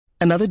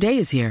Another day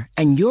is here,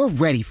 and you're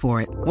ready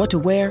for it. What to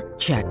wear?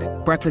 Check.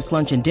 Breakfast,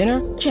 lunch, and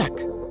dinner? Check.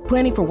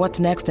 Planning for what's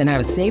next and how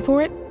to save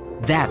for it?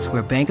 That's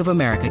where Bank of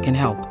America can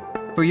help.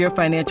 For your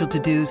financial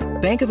to-dos,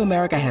 Bank of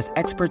America has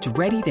experts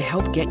ready to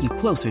help get you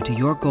closer to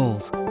your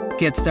goals.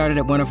 Get started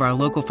at one of our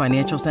local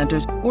financial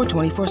centers or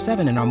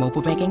 24/7 in our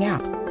mobile banking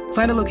app.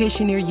 Find a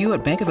location near you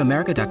at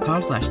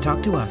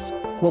bankofamerica.com/talktous.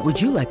 What would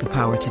you like the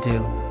power to do?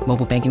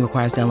 Mobile banking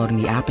requires downloading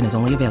the app and is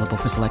only available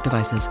for select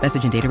devices.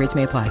 Message and data rates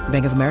may apply.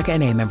 Bank of America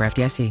N.A., member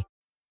FDIC.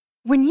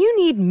 When you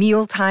need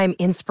mealtime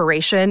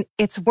inspiration,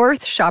 it's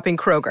worth shopping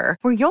Kroger,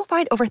 where you'll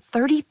find over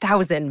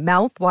 30,000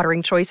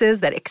 mouth-watering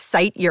choices that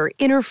excite your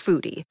inner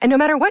foodie. And no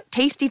matter what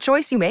tasty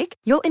choice you make,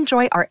 you'll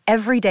enjoy our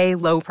everyday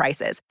low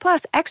prices,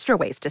 plus extra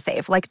ways to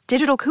save, like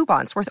digital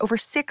coupons worth over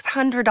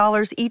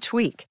 $600 each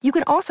week. You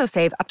can also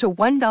save up to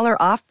 $1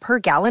 off per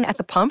gallon at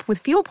the pump with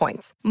fuel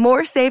points.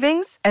 More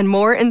savings and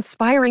more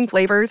inspiring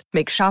flavors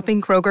make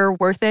shopping Kroger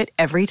worth it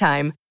every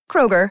time.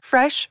 Kroger,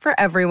 fresh for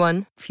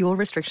everyone. Fuel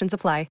restrictions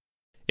apply.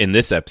 In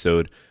this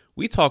episode,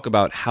 we talk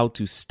about how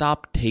to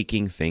stop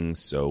taking things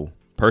so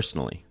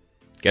personally.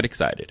 Get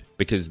excited,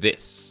 because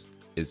this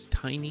is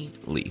Tiny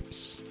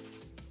Leaps.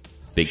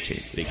 Big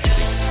change. Big change.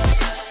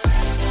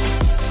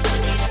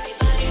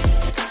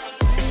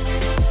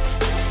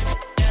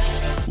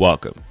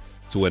 Welcome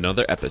to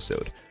another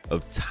episode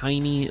of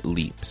Tiny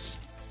Leaps,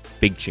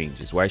 Big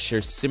Changes, where I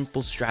share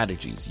simple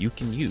strategies you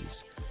can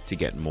use to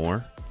get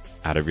more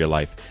out of your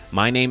life.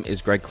 My name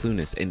is Greg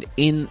Clunis, and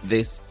in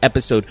this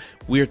episode,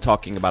 we're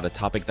talking about a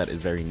topic that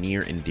is very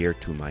near and dear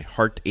to my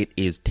heart. It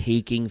is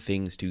taking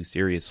things too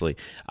seriously.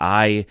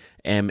 I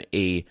am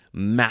a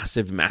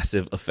massive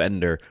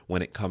offender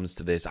when it comes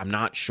to this. I'm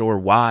not sure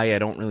why. I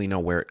don't really know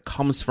where it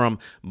comes from,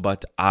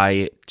 but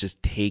I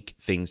just take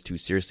things too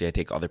seriously. I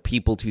take other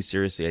people too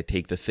seriously. I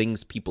take the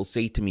things people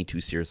say to me too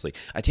seriously.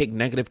 I take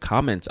negative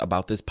comments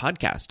about this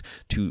podcast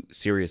too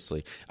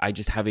seriously. I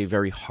just have a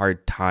very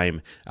hard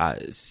time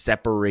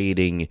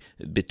separating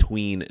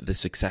between the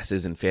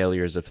successes and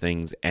failures of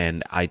things,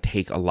 and I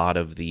take a lot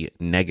of the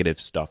negative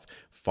stuff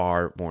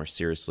far more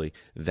seriously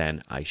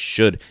than I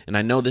should. And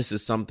I know this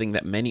is something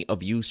that many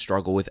of you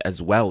struggle with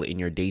as well in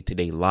your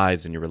day-to-day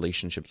lives and your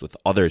relationships with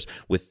others,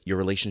 with your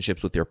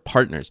relationships with your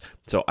partners.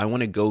 So I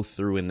want to go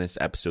through in this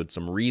episode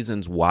some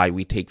reasons why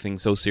we take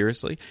things so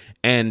seriously,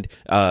 and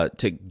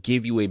to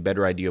give you a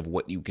better idea of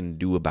what you can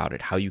do about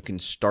it, how you can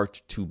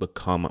start to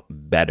become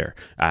better.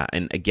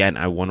 And again,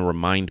 I want to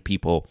remind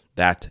people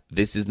that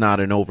this is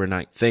not an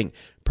overnight thing.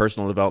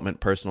 Personal development,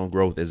 personal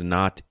growth is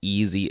not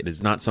easy. It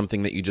is not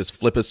something that you just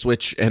flip a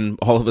switch and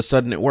all of a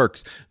sudden it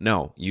works.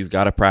 No, you've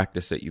got to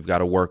practice it. You've got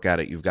to work at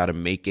it. You've got to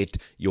make it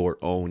your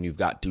own. You've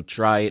got to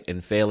try it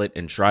and fail it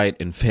and try it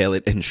and fail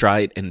it and try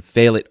it and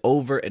fail it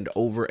over and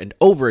over and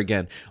over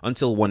again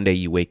until one day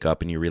you wake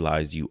up and you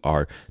realize you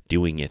are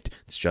doing it.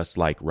 It's just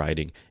like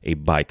riding a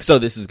bike. So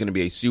this is going to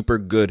be a super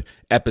good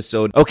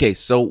episode. Okay,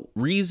 so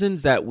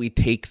reasons that we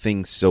take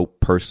things so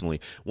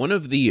personally. One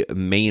of the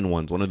main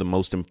ones, one of the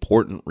most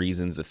important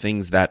reasons, the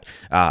things that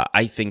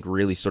I think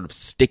really sort of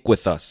stick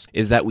with us,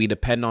 is that we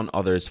depend on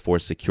others for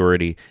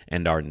security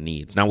and our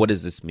needs. Now, what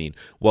does this mean?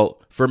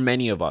 Well, for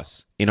many of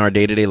us in our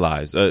day-to-day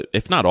lives,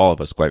 if not all of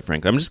us, quite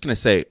frankly, I'm just going to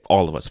say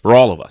all of us, for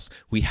all of us,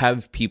 we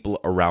have people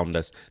around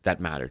us that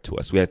matter to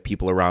us. We have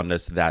people around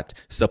us that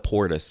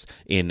support us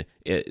in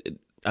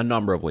a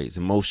number of ways,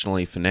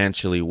 emotionally,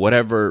 financially,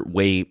 whatever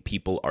way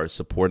people are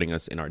supporting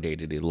us in our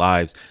day-to-day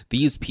lives.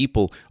 These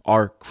people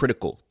are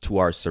critical to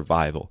our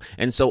survival.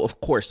 And so, of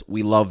course,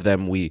 we love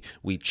them. We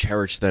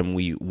cherish them.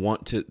 We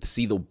want to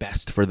see the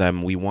best for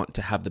them. We want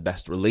to have the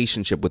best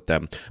relationship with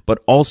them.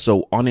 But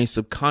also, on a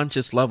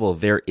subconscious level,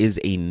 there is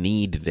a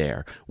need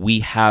there.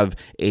 We have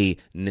a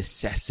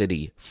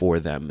necessity for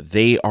them.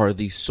 They are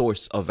the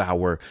source of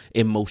our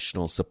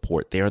emotional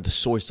support. They are the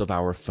source of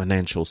our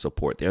financial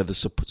support. They are the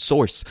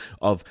source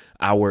of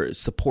our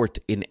support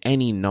in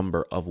any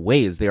number of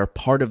ways. They are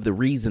part of the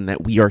reason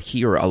that we are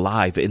here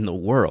alive in the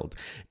world.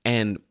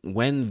 And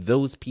when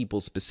those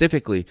people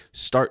specifically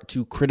start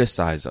to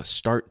criticize us,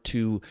 start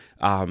to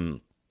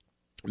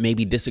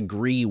maybe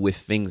disagree with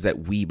things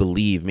that we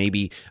believe,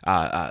 maybe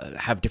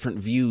have different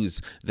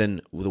views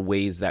than the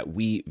ways that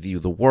we view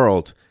the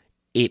world,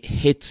 it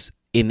hits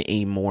in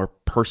a more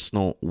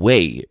personal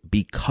way,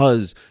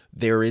 because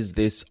there is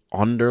this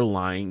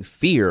underlying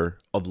fear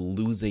of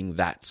losing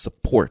that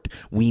support.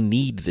 We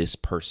need this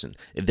person.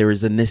 There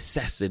is a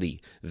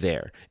necessity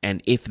there.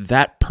 And if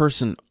that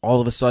person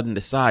all of a sudden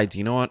decides,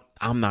 you know what,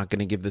 I'm not going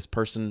to give this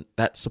person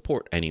that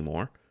support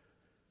anymore,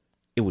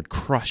 it would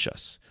crush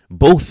us,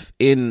 both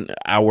in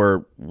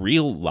our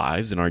real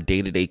lives, in our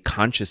day-to-day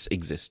conscious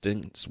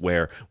existence,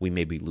 where we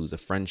maybe lose a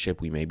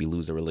friendship, we maybe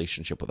lose a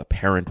relationship with a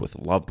parent, with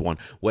a loved one,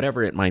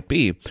 whatever it might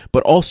be,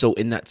 but also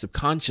in that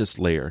subconscious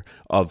layer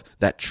of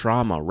that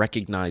trauma,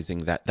 recognizing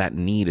that that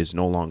need is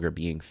no longer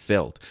being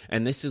filled.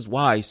 And this is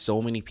why so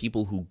many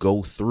people who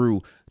go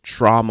through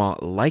trauma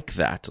like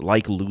that,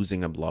 like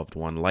losing a loved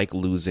one, like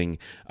losing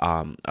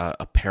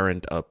a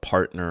parent, a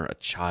partner, a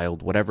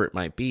child, whatever it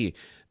might be,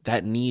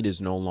 that need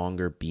is no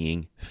longer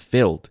being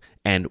filled.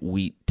 And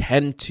we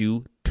tend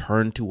to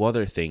turn to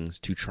other things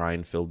to try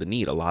and fill the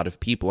need. A lot of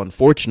people,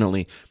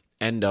 unfortunately,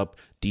 end up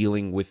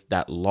dealing with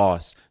that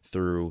loss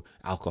through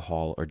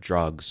alcohol or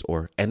drugs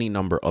or any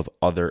number of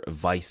other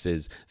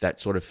vices that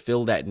sort of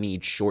fill that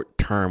need short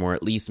term, or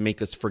at least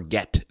make us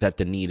forget that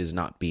the need is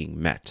not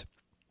being met.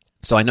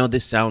 So I know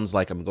this sounds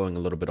like I'm going a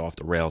little bit off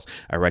the rails.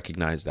 I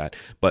recognize that.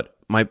 But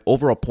my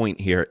overall point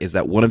here is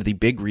that one of the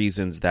big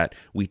reasons that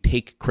we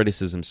take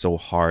criticism so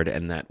hard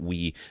and that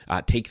we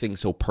take things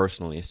so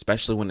personally,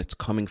 especially when it's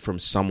coming from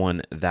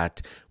someone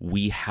that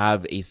we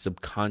have a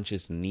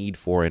subconscious need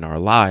for in our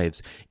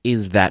lives,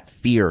 is that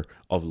fear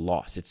of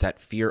loss. It's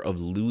that fear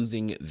of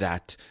losing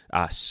that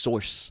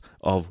source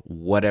of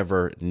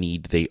whatever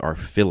need they are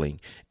filling.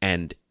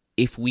 And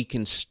if we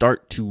can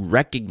start to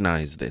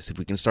recognize this, if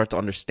we can start to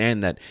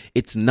understand that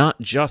it's not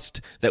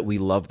just that we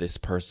love this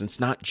person, it's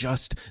not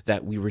just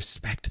that we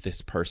respect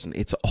this person,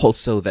 it's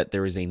also that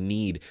there is a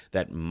need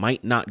that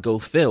might not go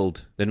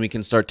filled, then we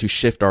can start to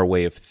shift our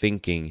way of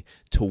thinking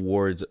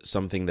towards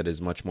something that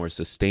is much more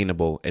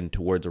sustainable and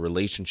towards a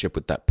relationship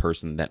with that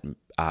person that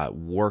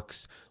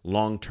works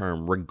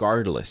long-term,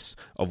 regardless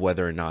of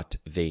whether or not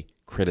they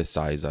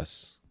criticize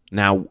us.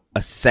 Now,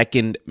 a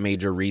second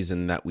major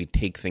reason that we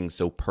take things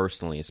so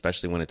personally,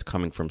 especially when it's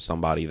coming from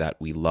somebody that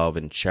we love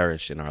and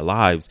cherish in our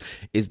lives,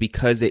 is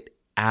because it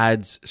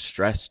adds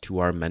stress to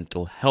our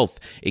mental health.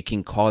 It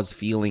can cause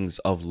feelings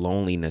of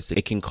loneliness.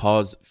 It can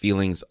cause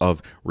feelings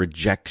of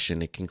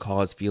rejection. It can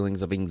cause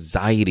feelings of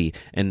anxiety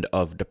and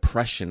of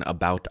depression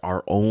about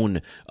our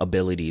own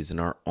abilities and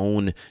our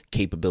own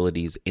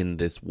capabilities in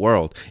this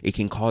world. It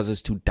can cause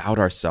us to doubt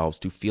ourselves,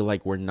 to feel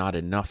like we're not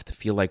enough, to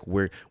feel like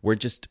we're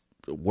just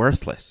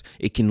worthless.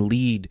 It can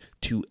lead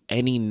to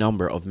any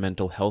number of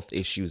mental health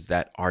issues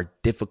that are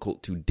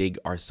difficult to dig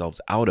ourselves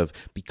out of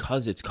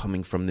because it's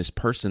coming from this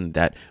person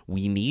that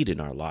we need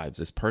in our lives,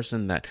 this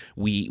person that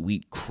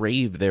we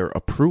crave their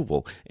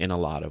approval in a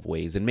lot of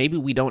ways. And maybe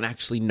we don't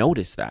actually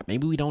notice that.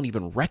 Maybe we don't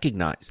even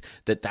recognize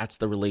that that's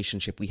the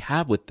relationship we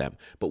have with them,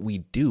 but we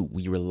do.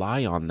 We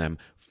rely on them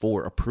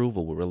for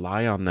approval. We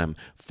rely on them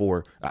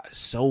for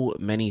so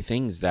many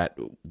things that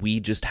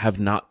we just have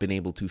not been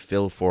able to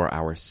fill for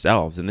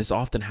ourselves. And this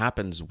often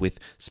happens with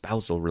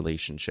spousal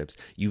relationships.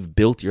 You've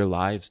built your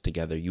lives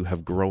together. You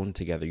have grown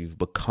together. You've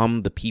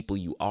become the people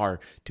you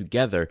are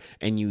together,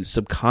 and you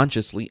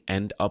subconsciously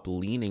end up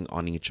leaning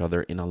on each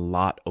other in a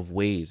lot of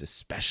ways,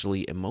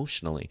 especially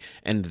emotionally.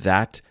 And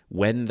that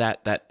when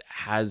that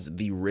has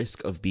the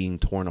risk of being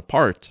torn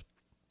apart,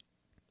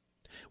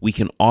 we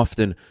can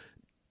often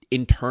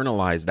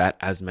internalize that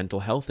as mental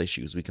health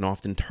issues. We can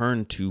often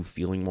turn to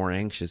feeling more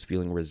anxious,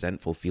 feeling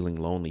resentful, feeling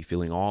lonely,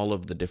 feeling all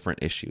of the different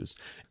issues.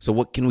 So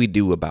what can we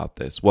do about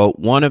this? Well,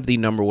 one of the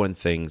number one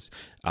things,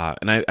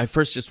 and I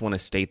first just want to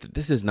state that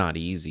this is not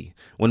easy.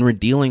 When we're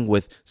dealing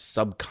with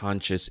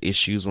subconscious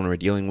issues, when we're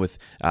dealing with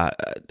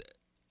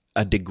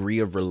a degree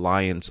of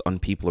reliance on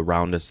people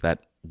around us that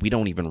we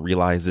don't even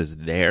realize is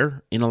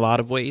there in a lot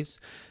of ways,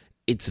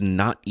 it's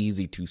not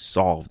easy to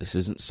solve. This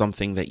isn't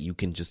something that you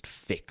can just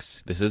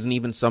fix. This isn't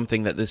even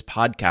something that this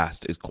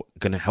podcast is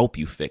going to help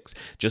you fix.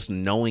 Just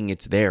knowing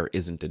it's there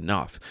isn't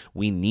enough.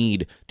 We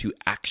need to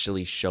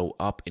actually show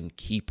up and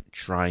keep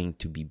trying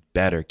to be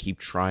better. Keep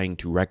trying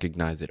to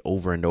recognize it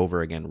over and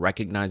over again.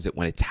 Recognize it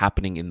when it's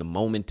happening in the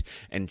moment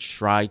and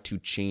try to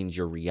change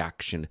your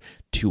reaction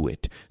to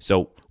it.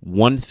 So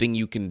one thing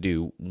you can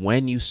do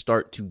when you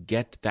start to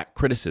get that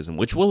criticism,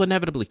 which will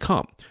inevitably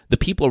come, the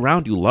people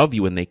around you love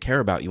you and they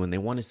care about you and they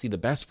want to see the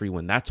best for you,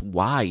 and that's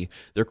why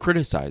they're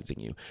criticizing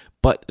you.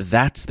 But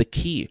that's the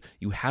key.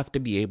 You have to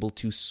be able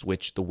to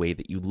switch the way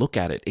that you look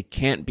at it. It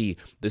can't be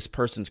this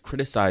person's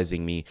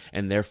criticizing me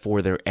and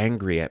therefore they're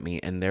angry at me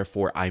and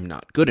therefore I'm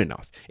not good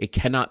enough. It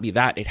cannot be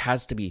that. It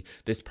has to be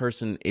this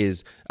person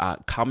is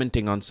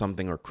commenting on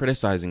something or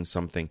criticizing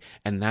something,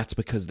 and that's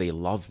because they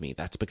love me.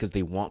 That's because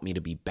they want me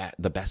to be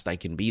the best I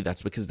can be.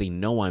 That's because they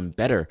know I'm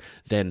better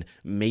than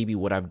maybe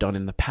what I've done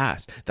in the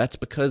past. That's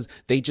because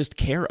they just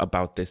care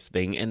about this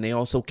thing, and they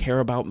also care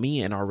about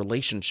me and our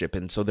relationship,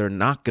 and so they're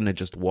not going to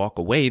just walk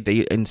away.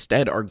 They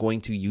instead are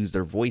going to use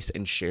their voice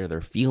and share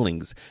their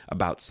feelings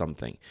about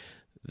something.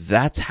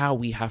 That's how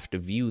we have to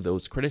view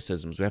those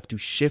criticisms. We have to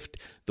shift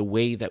the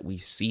way that we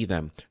see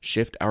them,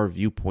 shift our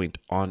viewpoint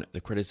on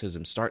the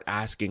criticism, start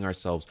asking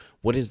ourselves,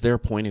 what is their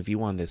point of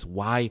view on this?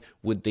 Why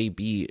would they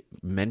be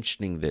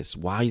mentioning this?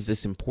 Why is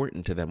this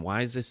important to them?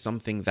 Why is this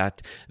something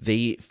that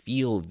they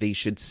feel they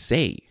should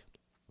say?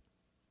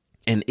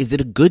 And is it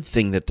a good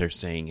thing that they're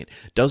saying it?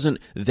 Doesn't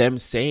them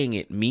saying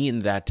it mean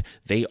that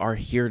they are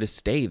here to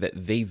stay,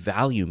 that they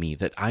value me,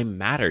 that I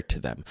matter to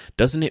them?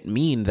 Doesn't it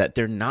mean that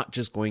they're not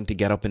just going to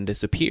get up and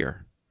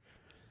disappear?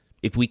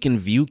 If we can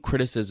view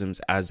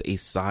criticisms as a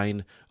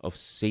sign of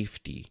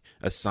safety,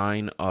 a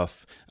sign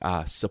of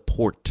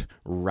support,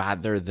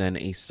 rather than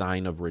a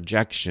sign of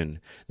rejection,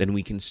 then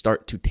we can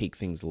start to take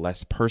things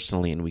less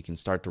personally, and we can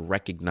start to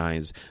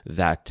recognize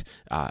that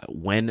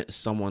when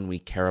someone we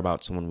care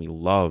about, someone we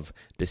love,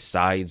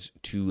 decides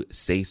to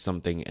say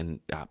something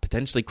and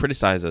potentially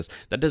criticize us,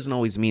 that doesn't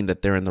always mean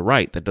that they're in the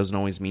right. That doesn't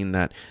always mean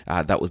that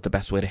that was the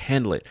best way to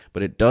handle it.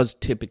 But it does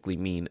typically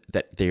mean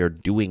that they are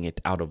doing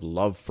it out of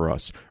love for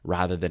us,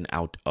 rather than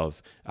out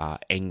of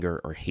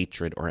anger or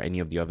hatred or any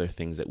of the other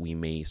things that we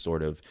may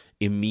sort of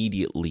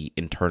immediately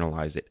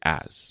internalize it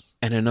as.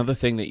 And another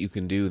thing that you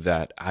can do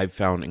that I've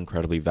found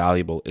incredibly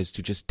valuable is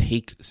to just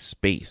take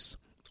space.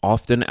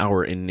 Often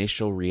our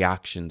initial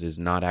reactions is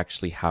not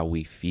actually how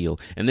we feel.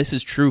 And this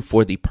is true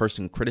for the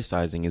person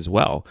criticizing as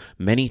well.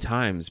 Many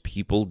times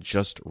people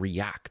just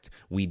react.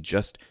 We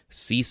just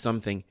see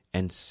something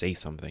and say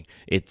something.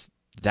 It's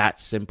that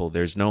simple.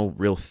 There's no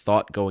real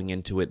thought going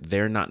into it.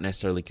 They're not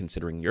necessarily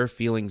considering your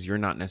feelings. You're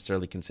not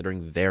necessarily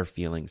considering their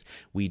feelings.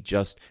 We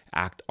just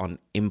act on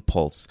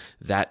impulse.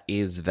 That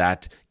is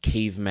that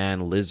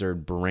caveman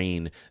lizard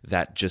brain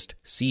that just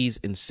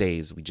sees and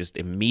says. We just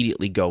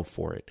immediately go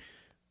for it.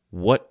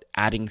 What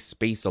adding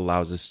space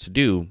allows us to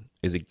do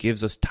is it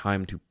gives us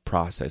time to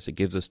process. It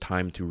gives us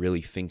time to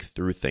really think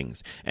through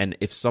things. And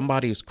if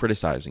somebody is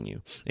criticizing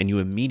you and you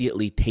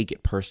immediately take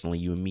it personally,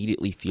 you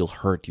immediately feel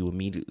hurt, you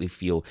immediately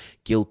feel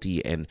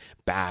guilty and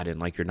bad and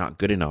like you're not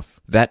good enough,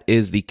 that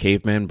is the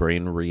caveman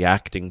brain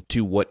reacting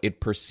to what it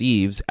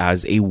perceives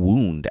as a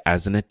wound,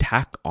 as an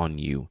attack on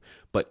you.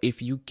 But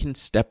if you can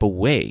step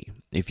away,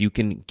 if you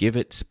can give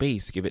it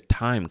space, give it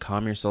time,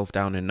 calm yourself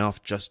down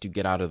enough just to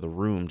get out of the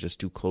room, just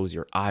to close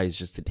your eyes,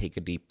 just to take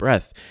a deep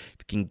breath, if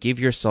you can give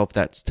yourself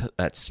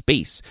that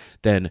space,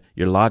 then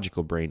your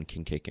logical brain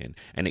can kick in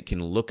and it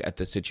can look at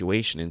the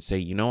situation and say,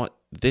 you know what?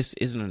 This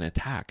isn't an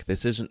attack.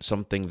 This isn't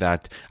something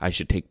that I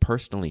should take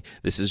personally.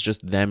 This is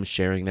just them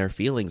sharing their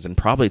feelings, and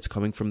probably it's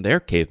coming from their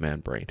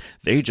caveman brain.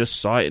 They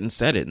just saw it and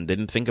said it and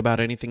didn't think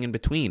about anything in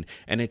between,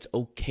 and it's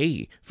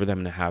okay for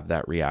them to have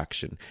that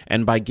reaction.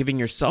 And by giving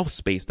yourself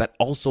space, that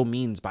also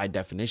means by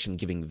definition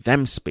giving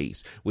them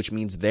space, which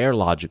means their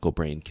logical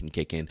brain can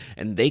kick in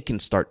and they can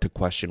start to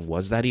question,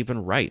 was that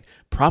even right?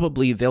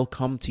 Probably they'll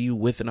come to you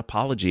with an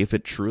apology if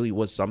it truly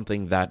was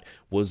something that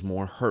was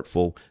more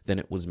hurtful than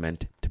it was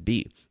meant to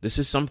be. This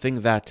is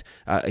something that,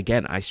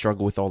 again, I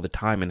struggle with all the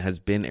time and has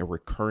been a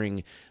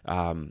recurring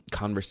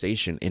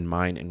conversation in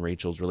mine and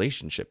Rachel's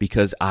relationship,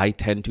 because I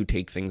tend to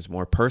take things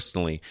more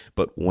personally.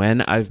 But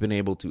when I've been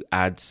able to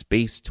add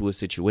space to a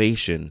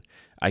situation,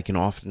 I can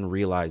often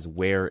realize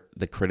where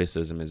the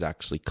criticism is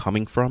actually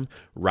coming from,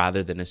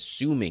 rather than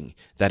assuming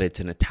that it's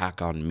an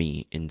attack on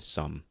me in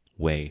some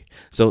way.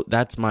 So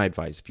that's my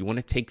advice. If you want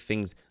to take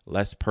things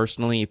less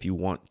personally, if you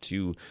want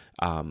to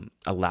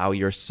allow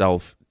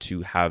yourself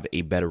to have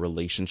a better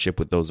relationship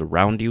with those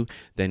around you,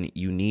 then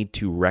you need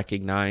to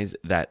recognize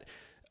that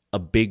a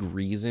big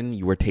reason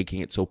you are taking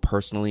it so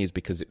personally is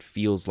because it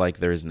feels like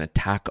there is an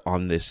attack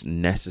on this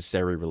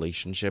necessary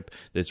relationship,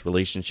 this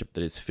relationship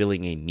that is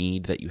filling a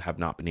need that you have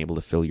not been able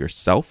to fill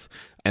yourself.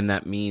 And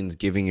that means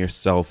giving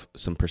yourself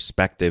some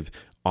perspective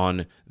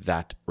on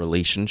that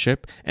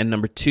relationship. And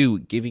number two,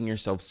 giving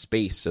yourself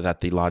space so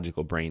that the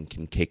logical brain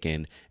can kick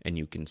in and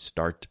you can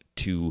start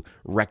to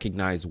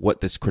recognize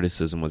what this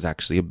criticism was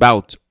actually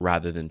about,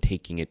 rather than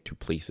taking it to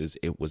places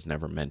it was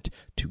never meant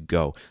to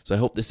go. So I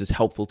hope this is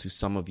helpful to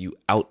some of you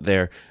out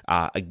there.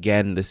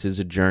 Again, this is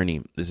a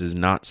journey. This is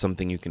not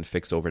something you can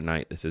fix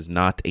overnight. This is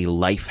not a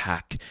life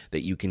hack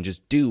that you can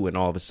just do and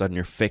all of a sudden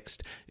you're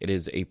fixed. It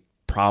is a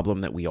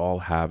problem that we all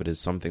have. It is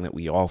something that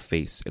we all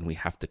face, and we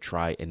have to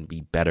try and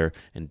be better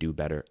and do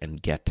better and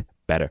get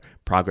better.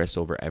 Progress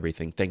over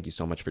everything. Thank you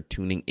so much for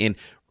tuning in.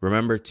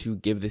 Remember to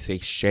give this a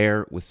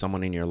share with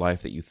someone in your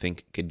life that you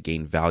think could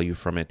gain value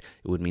from it.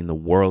 It would mean the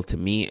world to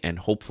me and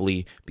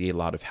hopefully be a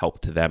lot of help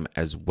to them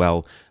as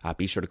well.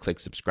 Be sure to click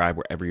subscribe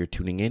wherever you're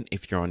tuning in.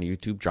 If you're on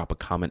YouTube, drop a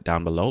comment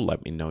down below.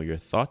 Let me know your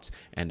thoughts.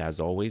 And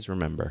as always,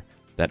 remember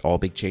that all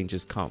big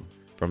changes come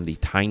from the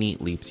tiny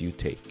leaps you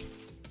take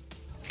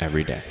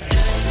every day.